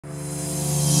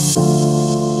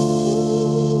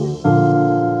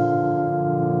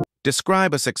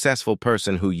Describe a successful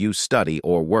person who you study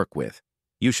or work with.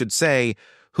 You should say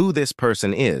who this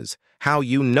person is, how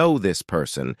you know this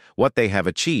person, what they have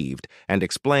achieved, and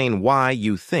explain why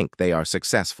you think they are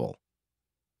successful.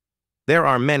 There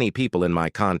are many people in my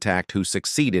contact who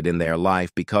succeeded in their life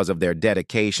because of their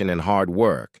dedication and hard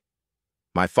work.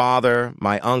 My father,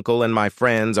 my uncle, and my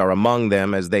friends are among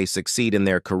them as they succeed in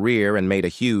their career and made a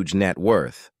huge net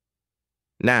worth.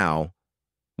 Now,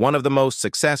 one of the most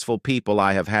successful people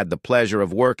I have had the pleasure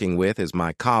of working with is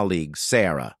my colleague,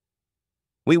 Sarah.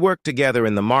 We work together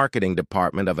in the marketing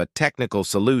department of a technical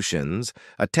solutions,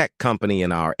 a tech company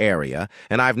in our area,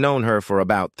 and I've known her for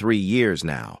about 3 years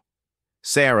now.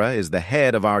 Sarah is the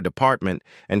head of our department,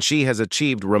 and she has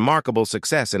achieved remarkable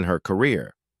success in her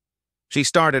career. She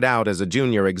started out as a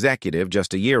junior executive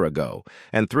just a year ago,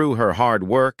 and through her hard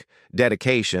work,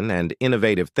 dedication, and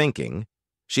innovative thinking,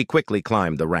 she quickly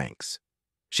climbed the ranks.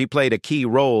 She played a key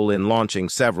role in launching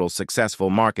several successful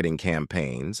marketing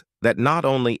campaigns that not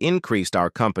only increased our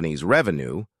company's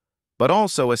revenue, but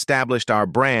also established our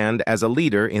brand as a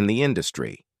leader in the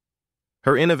industry.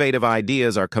 Her innovative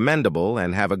ideas are commendable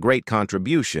and have a great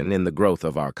contribution in the growth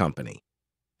of our company.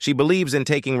 She believes in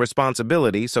taking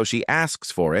responsibility, so she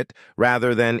asks for it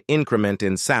rather than increment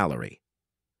in salary.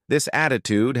 This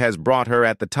attitude has brought her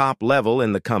at the top level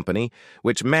in the company,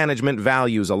 which management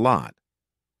values a lot.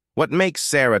 What makes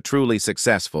Sarah truly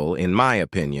successful, in my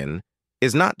opinion,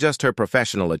 is not just her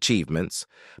professional achievements,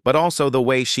 but also the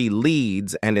way she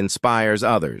leads and inspires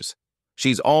others.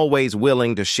 She's always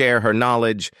willing to share her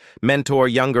knowledge, mentor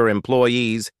younger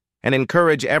employees, and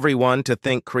encourage everyone to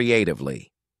think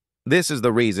creatively. This is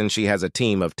the reason she has a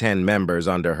team of 10 members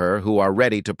under her who are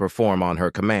ready to perform on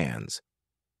her commands.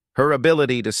 Her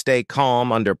ability to stay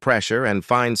calm under pressure and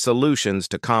find solutions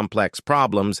to complex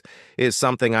problems is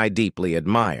something I deeply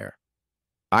admire.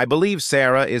 I believe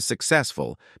Sarah is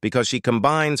successful because she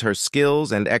combines her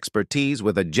skills and expertise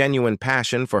with a genuine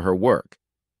passion for her work.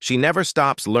 She never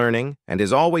stops learning and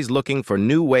is always looking for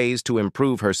new ways to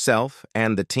improve herself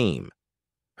and the team.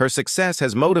 Her success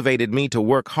has motivated me to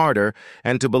work harder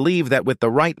and to believe that with the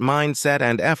right mindset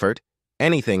and effort,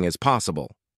 anything is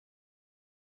possible.